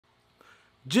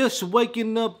Just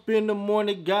waking up in the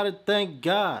morning, gotta thank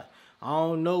God. I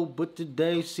don't know, but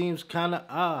today seems kinda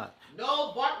odd.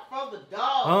 No bark from the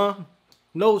dog. Huh?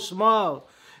 No smile.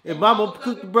 And mama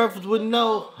cooked the breakfast with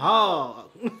no hog.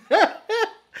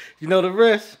 You know the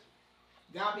rest?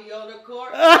 Got me on the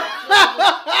court.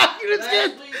 You just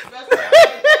get,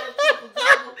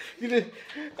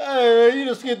 you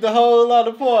just get the whole lot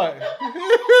of part.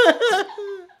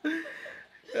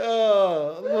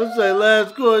 What's that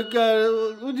last court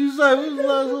got? What'd you say? What's the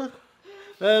last one?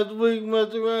 Last week,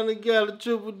 messed around and got a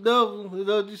triple double. You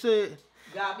know what you said?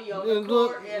 Got me on the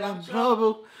court and I'm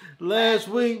trouble. Last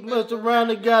week, messed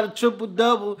around and got a triple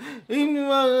double. Even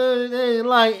though it ain't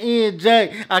like Ian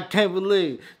Jack, I can't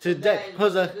believe today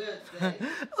was a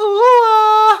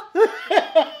ooh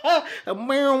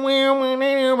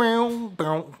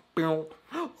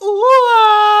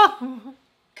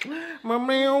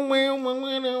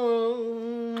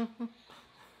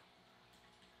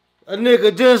a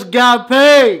nigga just got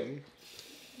paid.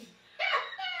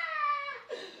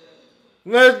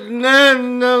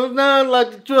 Nothing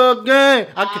like the truck game.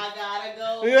 I gotta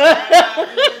go.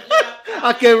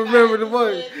 I can't remember the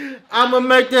words. I'ma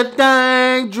make that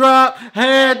thing drop.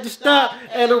 Had to stop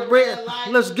at a red.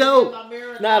 Let's go.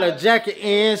 Not a jacket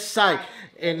in sight.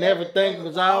 And everything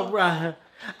was alright.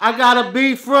 I got a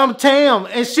beat from Tam,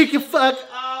 and she can fuck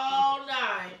all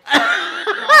night.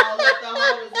 Y'all let the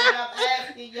homies end up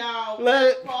asking y'all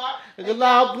what part. Cause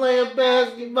I'm playing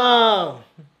basketball.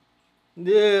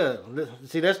 Yeah.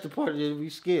 See, that's the part that we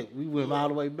skipped. We went all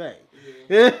the way back.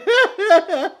 Yeah.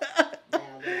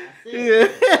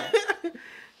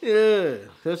 Yeah.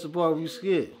 That's the part we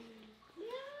skipped.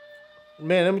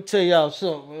 Man, let me tell y'all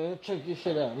something, man. Check this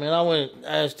shit out, man. I went and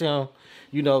asked him,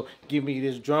 you know, give me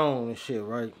this drone and shit,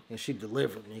 right? And she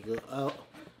delivered, nigga.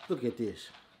 Look at this.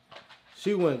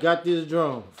 She went and got this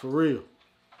drone, for real.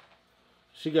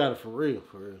 She got it for real,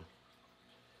 for real.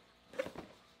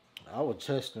 I was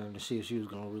testing her to see if she was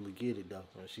going to really get it, though.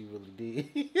 And she really did.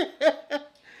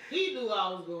 He knew I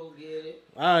was going to get it.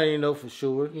 I didn't know for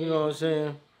sure. You know what I'm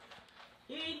saying?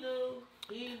 He knew.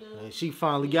 He knew. And she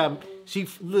finally got me.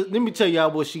 Let me tell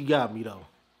y'all what she got me, though.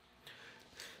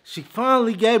 She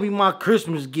finally gave me my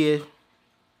Christmas gift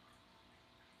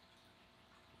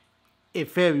in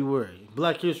February,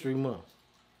 Black History Month.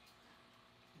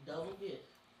 Double gift.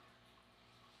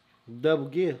 Double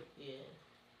gift? Yeah.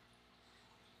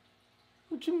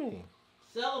 What you mean?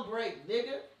 Celebrate,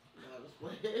 nigga.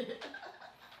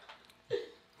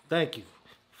 Thank you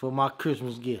for my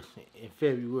Christmas gift in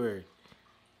February.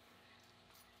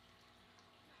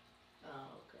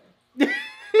 Oh, okay.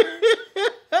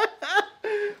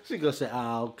 She gonna say,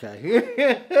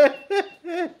 okay.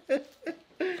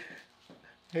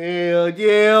 Hell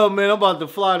yeah, man. I'm about to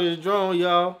fly this drone,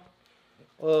 y'all.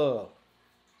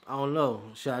 I don't know.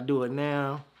 Should I do it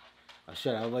now? Or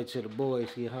should I wait till the boys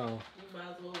get home? You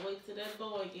might as well wait till that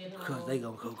boy get home. Because they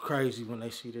gonna go crazy when they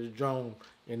see this drone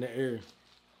in the air.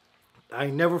 I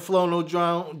ain't never flown no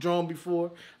drone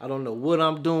before. I don't know what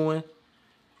I'm doing.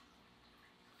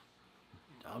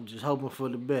 I'm just hoping for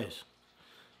the best.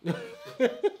 But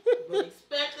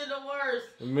expecting the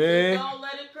worst. Man. Just don't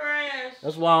let it crash.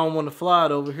 That's why I don't want to fly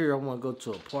it over here. I want to go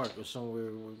to a park or somewhere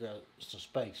where we got some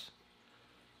space.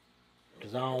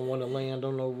 Because I don't want to land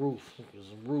on no roof. There's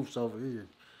some roofs over here.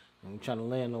 I'm trying to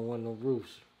land on one of those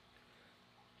roofs.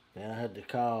 Then I had to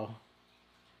call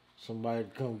somebody to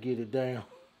come get it down.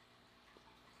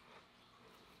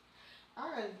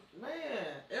 Alright,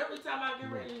 man. Every time I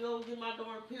get ready to go get my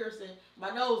darn piercing, my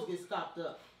nose gets stopped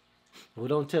up. Well,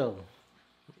 don't tell them.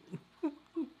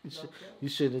 You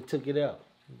shouldn't have took it out.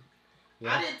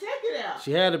 Yeah. I didn't take it out.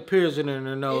 She had a piercing in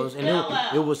her nose, and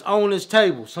it was on this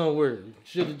table somewhere.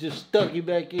 Should have just stuck it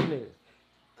back in there.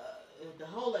 The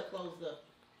hole that closed up.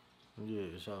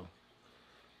 Yeah, so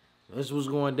that's what's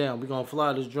going down. We're going to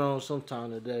fly this drone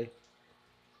sometime today.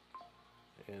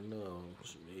 And,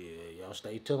 yeah, y'all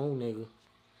stay tuned, nigga.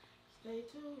 Stay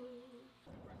tuned.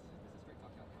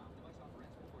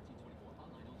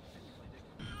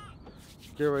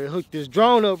 Get ready to hook this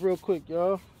drone up real quick,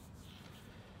 y'all.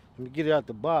 Let me get it out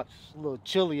the box. It's a little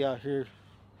chilly out here.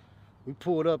 We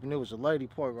pulled up and there was a lady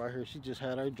parked right here. She just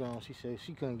had her drone. She said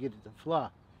she couldn't get it to fly.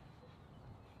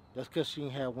 That's because she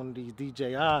didn't have one of these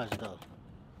DJIs, though.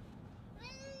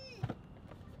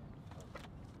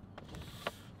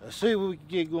 Let's see what we can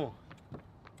get going.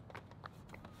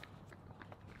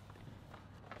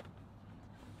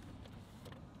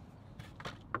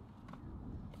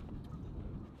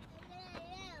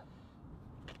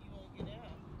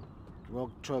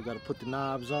 Road truck got to put the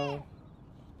knobs on.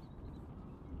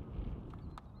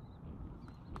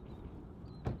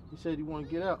 He said he want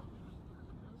to get out.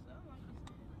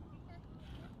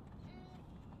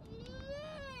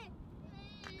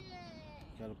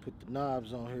 Gotta put the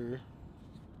knobs on here.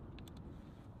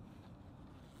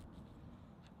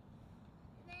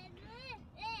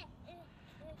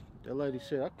 That lady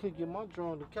said I couldn't get my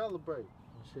drone to calibrate.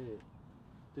 I said,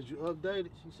 did you update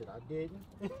it? She said, I didn't.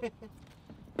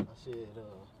 I said,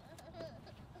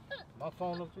 my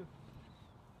phone up here?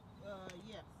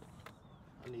 Yes.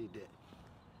 I need that.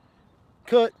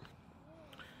 Cut.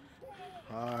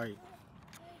 Alright.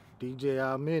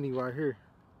 DJI Mini right here.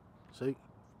 See?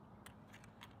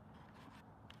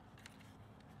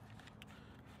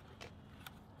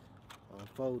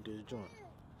 Unfold this joint.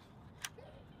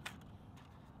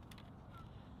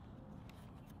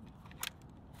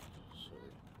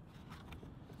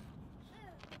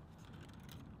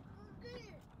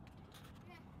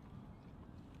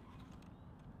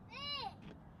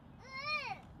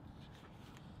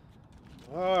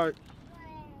 Alright.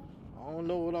 I don't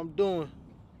know what I'm doing.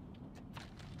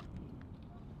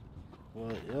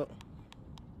 Well, yep.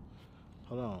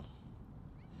 Hold on.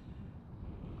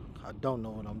 I don't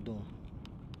know what I'm doing.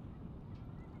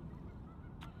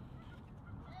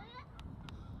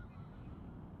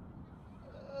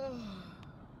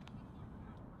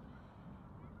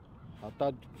 I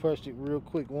thought you pressed it real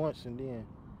quick once and then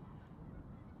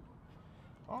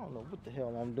I don't know what the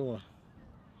hell I'm doing.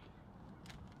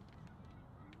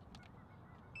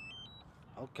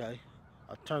 Okay,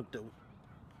 I turned the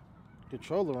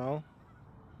controller on.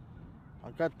 I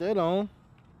got that on.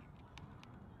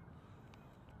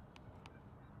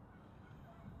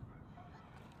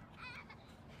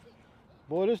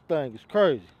 Boy, this thing is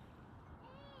crazy.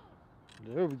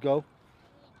 There we go.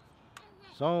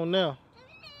 It's on now.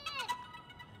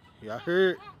 Y'all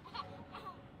heard?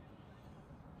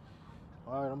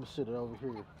 All right, I'm gonna set it over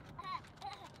here.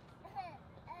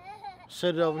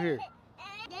 Set it over here.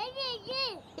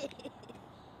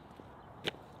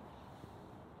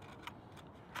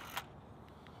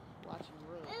 Watching you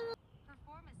run.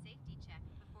 Perform a safety check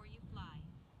before you fly.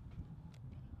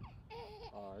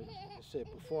 All right, it said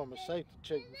perform a safety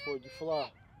check before you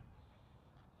fly.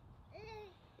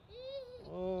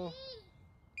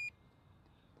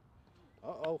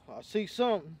 Uh-oh, I see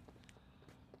something.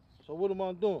 So what am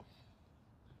I doing?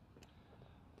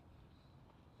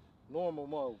 Normal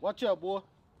mode. Watch out, boy.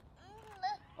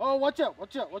 Oh, watch out,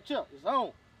 watch out, watch out. It's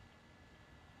on.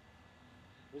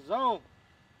 It's on.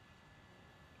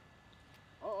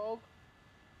 Uh-oh.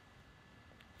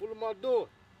 What am I doing?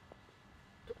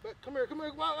 Come here, come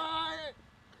here.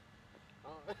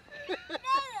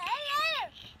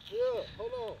 Yeah,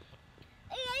 hold on.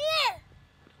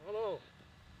 Hold on.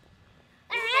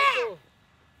 What am I doing?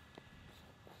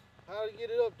 How to get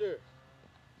it up there?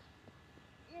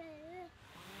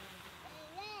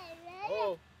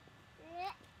 Oh.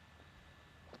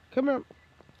 Come here.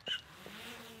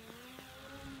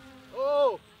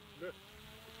 Oh.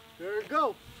 There it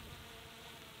go.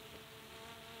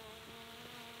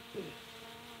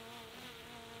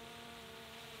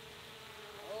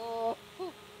 Oh.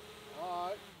 All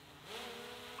right.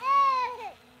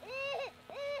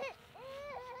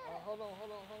 Hold on.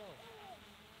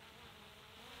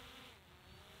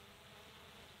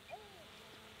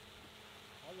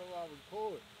 How do I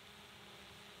record?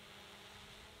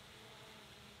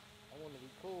 I want to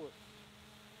record.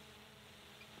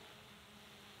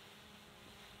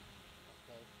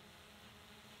 Okay.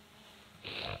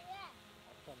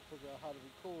 I'm trying to figure out how to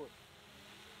record.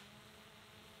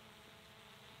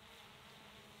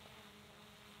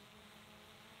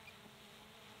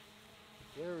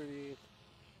 There it is.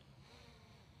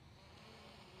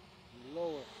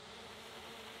 Lower.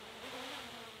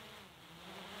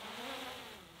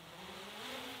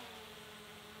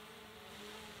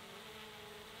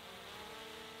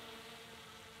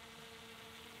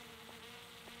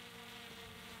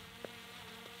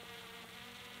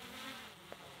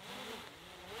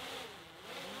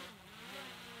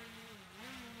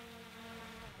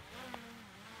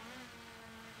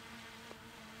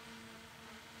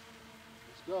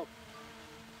 Let's go.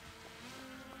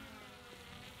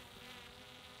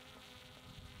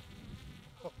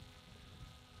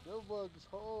 That bug is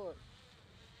hard.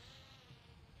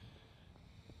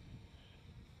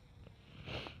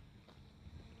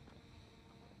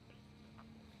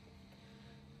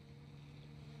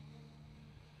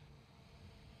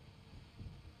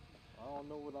 I don't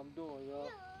know what I'm doing,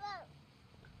 y'all.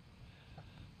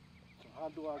 So how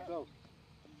do I go?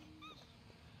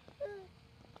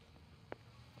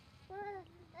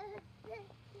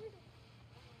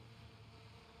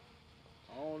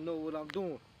 I don't know what I'm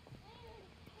doing.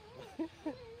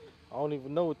 I don't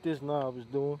even know what this knob is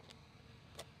doing.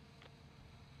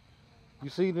 You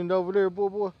see it over there,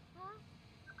 boy?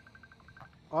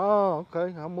 Oh,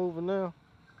 okay. I'm moving now.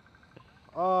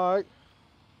 All right.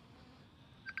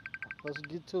 Let's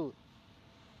get to it.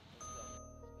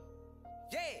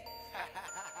 Yeah.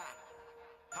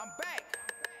 I'm back.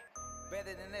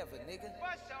 Better than ever, nigga.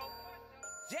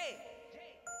 Yeah.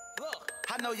 Look,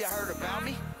 I know you heard about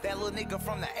me. That little nigga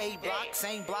from the A block,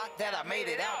 same block that I made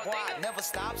it out. Boy, I never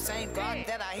stop. Same block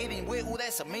that I hit him with. Ooh,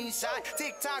 that's a mean shot.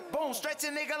 Tick tock, boom, stretch a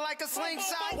nigga like a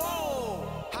slingshot.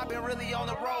 Whoa, I been really on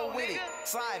the road with it.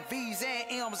 Sliding V's and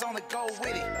M's on the go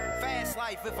with it. Fast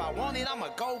life, if I want it, I'ma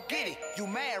go get it. You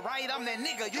mad, right? I'm that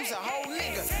nigga. You's a whole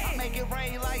nigga. I make it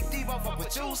rain like Devo. Fuck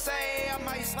what you say. I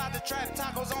might slide the trap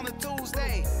tacos on a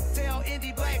Tuesday. Tell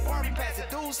Indy Black Barbie pass the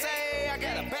do say. I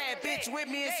got a bad bitch with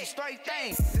me. It's a straight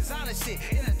thing. Designer shit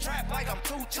in the trap like I'm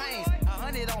 2 chains.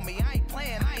 100 on me, I ain't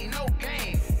playing, I ain't no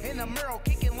game. In the mirror,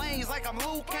 kicking lanes like I'm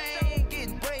Luke Kane.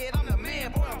 Getting bread, I'm the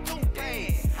man, boy, I'm too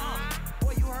paid.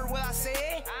 Boy, you heard what I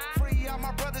said? Free all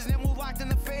my brothers, them who locked in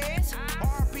the feds.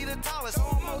 RP the tallest,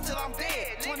 almost till I'm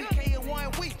dead. 20K in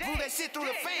 1 week, blew that shit through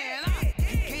the fan.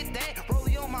 Get that,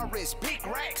 rollie on my wrist, big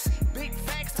racks. Big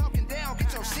facts, talking down,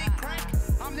 get your shit cracked.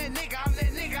 I'm that nigga,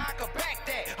 I could back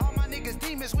that. All my niggas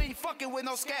demons, we ain't fucking with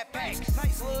no scat packs.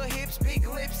 Nice little hips, big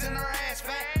lips, and her ass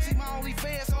fat. See my only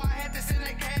fan, so I had to send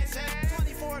that cash at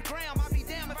 24 a gram, I be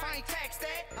damn if I ain't tax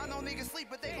that. I know niggas sleep,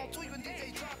 but they gon' tweet when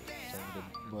DJ drop that.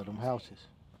 But them houses.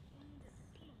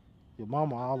 Your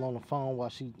mama all on the phone while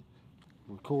she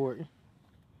recording.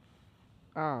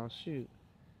 Oh, shoot.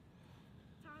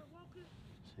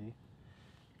 See?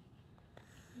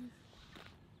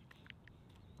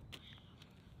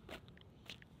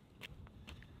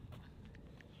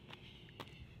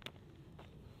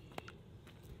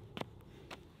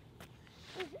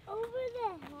 It's over the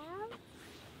house.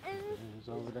 And It's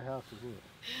over the house as well.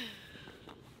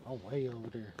 I'm way over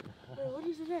there. wait, what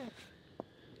is it at?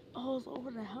 Oh, it's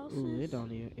over the house. Ooh, it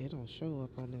don't show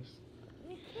up on this.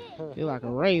 We can't, It's like a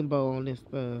rainbow on this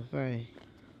thing.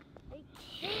 we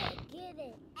can't get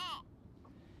it.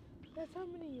 That's how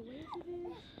many ways it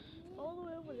is? All the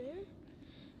way over there?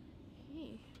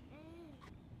 Man,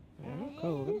 I'm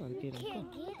cold. I'm about to get in.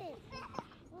 Can't get it.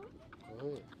 Go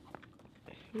ahead.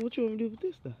 What you want me to do with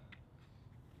this stuff?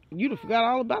 You done forgot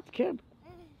all about the camera.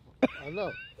 I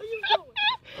know. Where you going?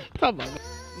 Talk about it.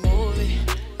 Movie.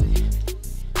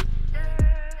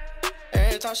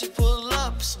 Every time she pull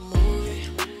up, it's a movie.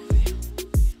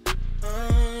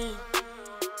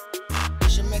 We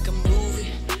should make a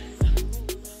movie.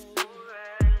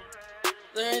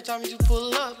 Every time you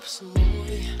pull up, it's a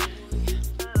movie.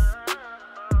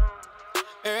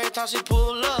 Every time she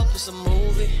pull up, it's a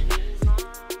movie.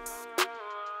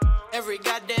 Every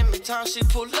goddamn time she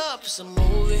pull up, it's a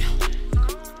movie.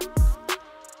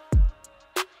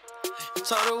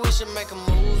 Told her we should make a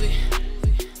movie.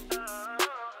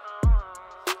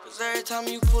 Cause every time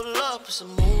you pull up, it's a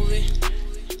movie.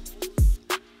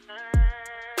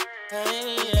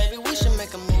 Hey, baby, we should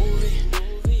make a movie.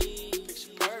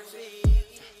 Picture perfect.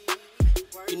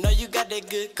 You know you got that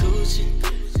good coochie.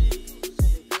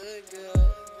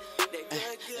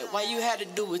 Hey, why you had to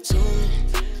do it to me?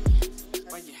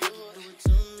 Why you had to do it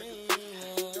to me?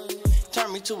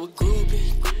 Turn me to a groupie.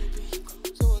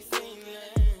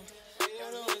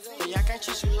 I can't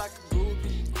treat you like a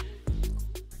groupie.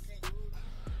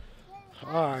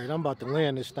 All right, I'm about to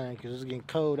land this thing because it's getting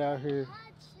cold out here.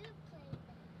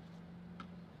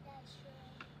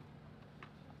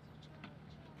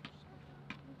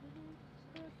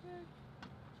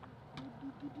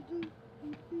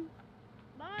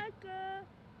 Micah.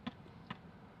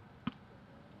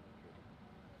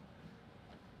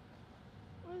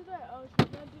 Where's that? Oh, she's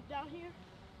gonna do down here?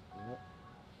 Yep.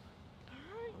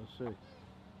 Alright, Let's see.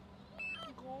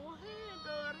 go ahead,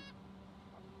 Daddy.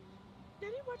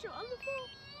 Daddy, watch your other phone.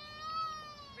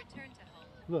 Return to home.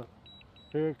 Look,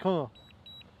 here it comes.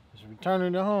 It's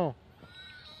returning to home.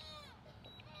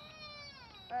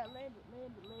 Alright, land it.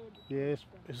 Yeah,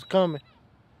 it's coming.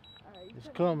 Alright, you It's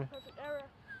took coming. the perfect error.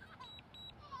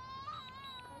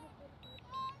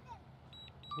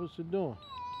 What's it doing?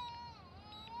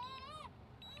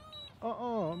 Boy.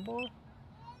 What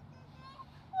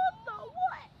the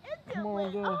what? It's Come on,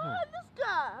 going go on ahead. in the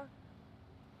sky?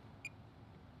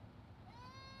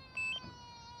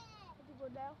 Did it go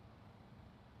down?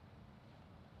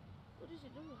 What is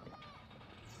it doing?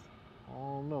 I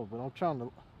don't know, but I'm trying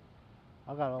to.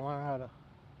 I gotta learn how to.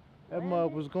 That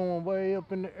mug was going way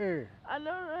up in the air. I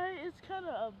know, right? It's kind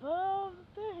of above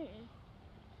the thing.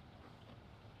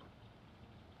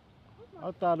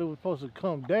 I thought it was supposed to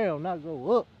come down, not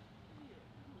go up.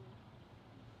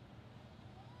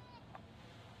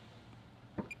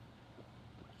 What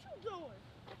you doing?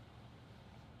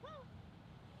 Huh?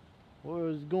 What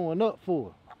is it going up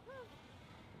for?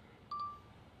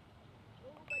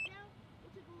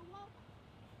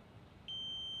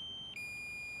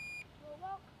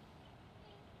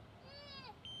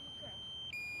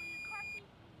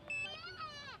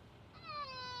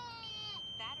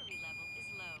 Battery level is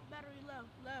low. Battery low,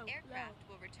 low, Aircraft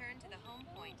will return to the home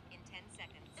point in 10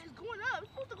 seconds. It's going up.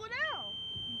 It's supposed to go down.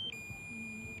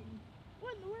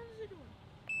 What in the world is it doing?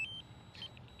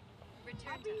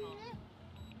 Return to home.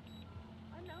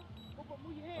 I know. But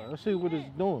move your head. Let's see what it's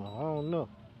doing. I don't know.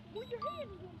 Move your head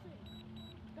is what I'm saying.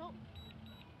 Don't.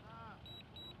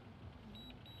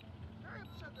 Hurry up,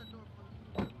 shut that door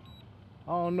for me.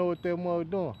 I don't know what that mug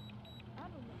doing. I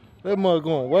don't know. That mug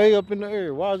going way up in the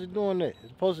air. Why is it doing that? It's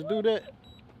supposed to do that?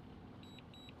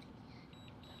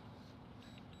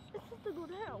 It's supposed to go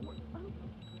down.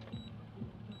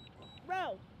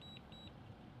 Bro.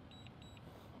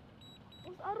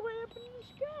 It's all the way up in the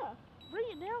sky. Bring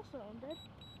it down some, Dad.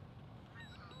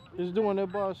 It's doing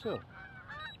that by itself.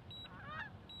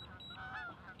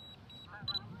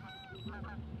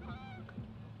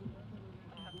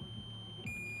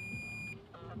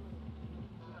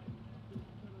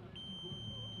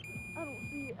 I don't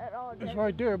see it at all, Dad. It's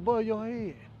right there above your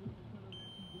head.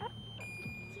 I don't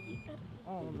see it at I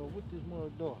don't know what this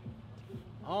mug doing.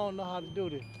 I don't know how to do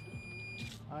this.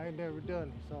 I ain't never done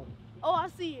it, so Oh, I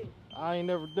see it. I ain't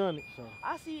never done it, so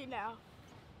I see it now.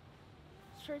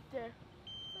 It's right there.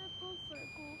 Circle,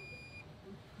 circle.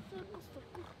 Circle,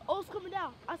 circle. Oh, it's coming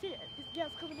down. I see it. Yeah,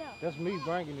 it's coming down. that's me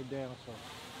bringing it down. So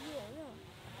Yeah, yeah.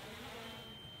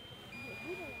 Yeah,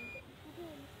 we don't want that.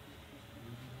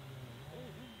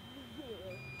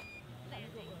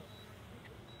 Landing.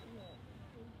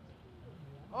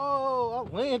 oh,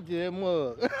 I landed that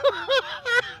mug.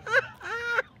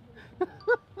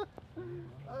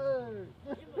 Hey.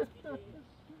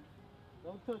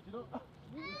 Don't touch it. Don't.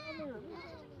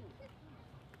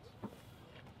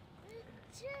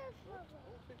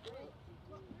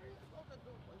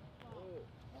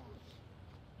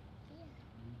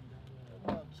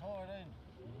 It's hard, ain't it?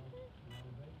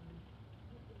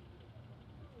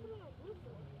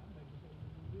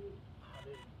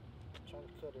 Trying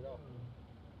to cut it off.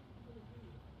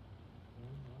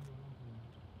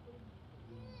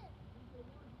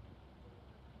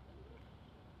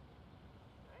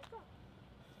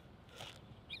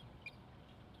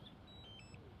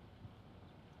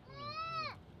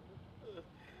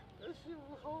 That shit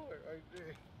was hard right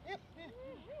there.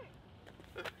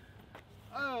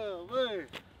 Oh man.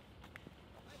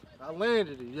 I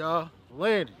landed it, y'all.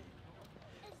 Landed it.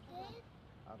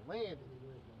 I landed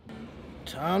it.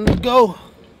 Time to go.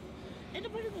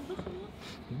 Anybody gonna buckle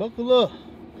up? Buckle up.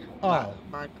 Oh,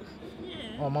 Michael. Yeah.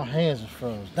 oh, my hands are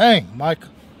froze. Dang, Micah.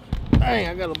 Dang,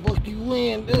 I gotta buckle you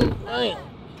in, dude. Dang.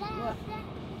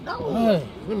 Hey,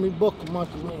 let me buckle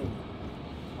Michael in.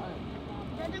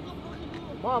 Daddy gonna buckle you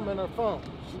up. Mom in her phone.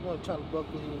 She wanna try to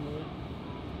buckle him in.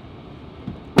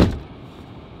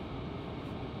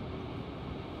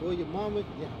 Well, your mama,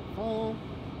 yeah, her phone.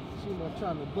 She was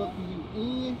trying to buckle you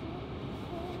in.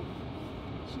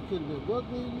 She couldn't have been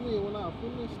buckling you in when I was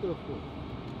putting this stuff up.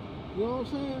 You know what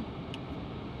I'm saying?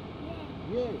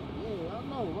 Yeah, I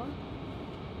know, right?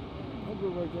 I'm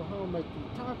getting ready to go home and make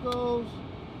these tacos.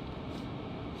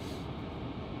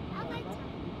 I like to.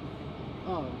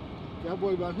 Oh, y'all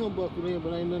worry about him buckled in,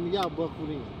 but ain't none of y'all buckled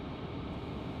in.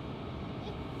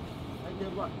 Ain't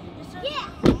that right? Yeah.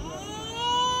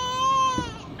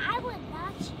 I would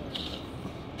not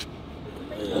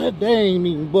you. They ain't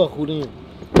even buckled in.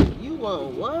 You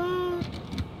want what?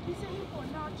 He said he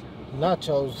want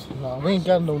nachos. Nachos. No, we ain't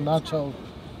got no nachos.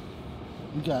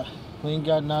 We ain't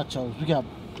got nachos. We got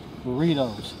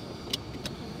burritos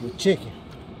with chicken.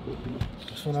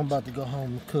 That's what I'm about to go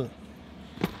home and cook.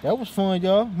 That was fun,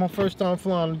 y'all. My first time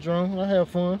flying a drone. I had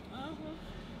fun.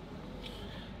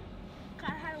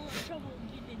 Kind of had a little trouble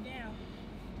getting it down.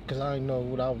 Cause I didn't know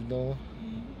what I was doing.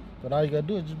 But all you gotta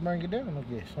do is just bring it down,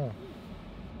 I guess, huh?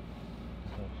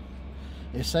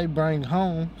 It say bring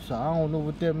home, so I don't know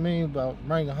what that means about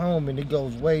bring it home and it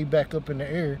goes way back up in the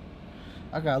air.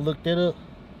 I gotta look that up.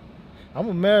 I'm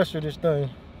a master of this thing.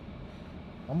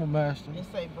 I'm a master. They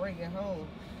say bring it home.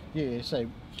 Yeah, it say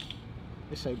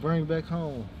bring back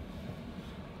home.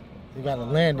 You gotta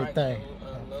land the thing.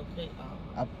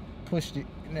 I pushed it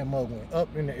and that mug went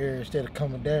up in the air instead of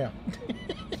coming down.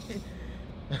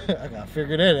 I gotta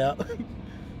figure that out.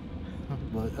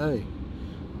 But hey,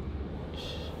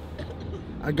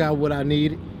 I got what I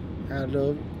needed out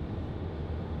of it.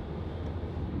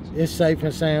 It's safe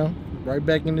and sound, right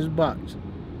back in this box.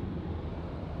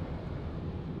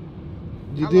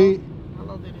 You did? How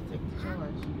long did it take to charge?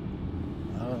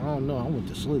 I don't know. I went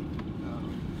to sleep.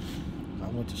 I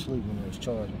went to sleep when it was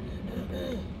charging.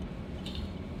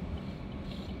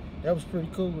 That was pretty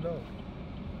cool though.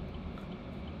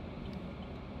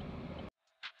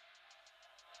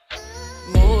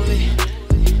 Movie.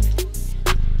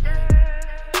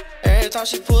 Every time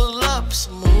she pull up, it's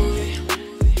a movie.